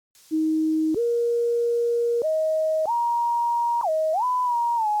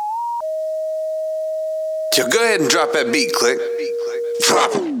Yo, go ahead and drop that beat, Click. Drop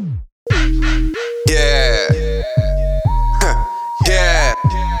it. Yeah. Yeah.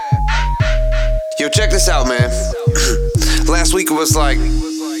 Yo, check this out, man. Last week it was like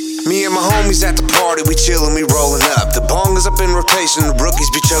me and my homies at the party, we chillin', we rollin' up. The bong is up in rotation, the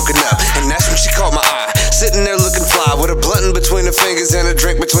rookies be choking up. And that's when she caught my eye, sitting there looking fly, with a blunt in between her fingers and a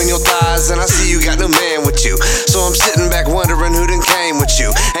drink between your thighs. And I see you got no man with you, so I'm sitting back wondering who done came with you.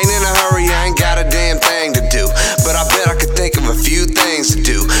 Ain't in a hurry, I ain't got a damn thing to do, but I bet I could think of a few things to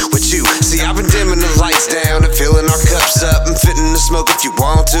do with you. See, I've been dimming the lights down and filling our cups up and fitting the smoke if you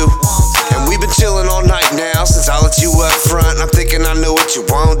want to. And we've been chillin' all night now since I let you up front. I'm thinking I know what you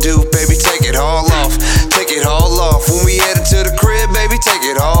won't do. Baby, take it all off, take it all off. When we headed to the crib, baby, take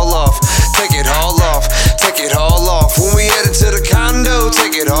it all off, take it all off, take it all off. When we headed to the condo,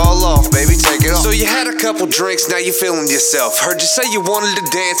 take it all off, baby, take it off. So you had a couple drinks, now you feeling yourself. Heard you say you wanted to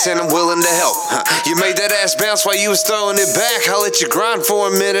dance and I'm willing to help. You made that ass bounce while you was throwing it back. I let you grind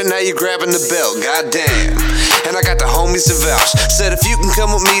for a minute, now you grabbing the belt, goddamn. And I got the homies to vouch. Said if you can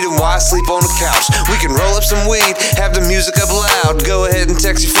come with me, then why sleep on the couch? We can roll up some weed, have the music up loud. Go ahead and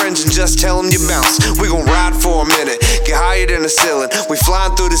text your friends and just tell them you bounce. We gon' ride for a minute, get higher than the ceiling. We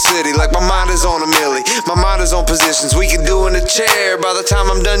flying through the city like my mind is on a milli. My mind is on positions we can do in a chair. By the time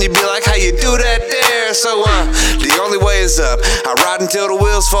I'm done, you be like, how you do that there? So the only way is up. I ride until the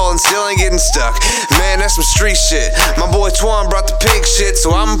wheels fall and still ain't getting stuck. Man, that's some street shit. My boy Twan brought the pig shit,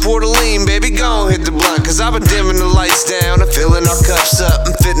 so I'ma pour the lean, baby, gon' hit the blunt. Cause I've been dimming the lights down and filling our cups up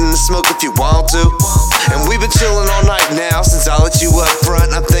and fitting the smoke if you want to. And we've been chillin' all night now since I let you up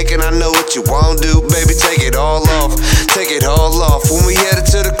front. I'm thinking I know what you won't do. Baby, take it all off, take it all off. When we headed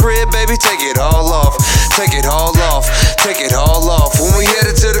to the crib, baby, take it all off, take it all off, take it all off. When we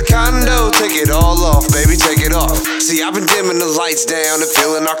headed to the condo, take it all off, baby, take it off. See, I've been dimming the lights down and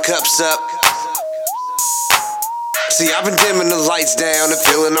filling our cups up. See, I've been dimming the lights down and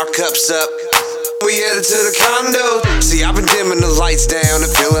filling our cups up. We headed to the condo. See, I've been dimming the lights down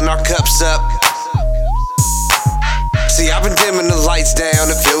and filling our cups up. See, I've been dimming the lights down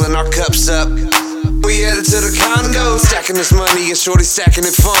and filling our cups up. We headed to the condo, stacking this money and shorty stacking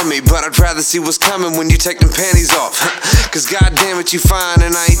it for me. But I'd rather see what's coming when you take them panties off. Cause goddamn it, you fine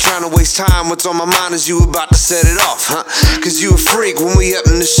and I ain't trying to waste time. What's on my mind is you about to set it off, Cause you a freak when we up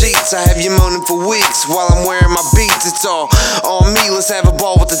in the sheets. I have you moaning for weeks while I'm wearing my beats. It's all on me, let's have a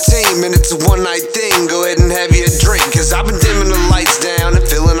ball with the team. And it's a one night thing, go ahead and have you a drink. Cause I've been dimming the lights down and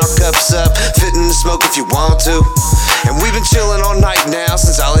filling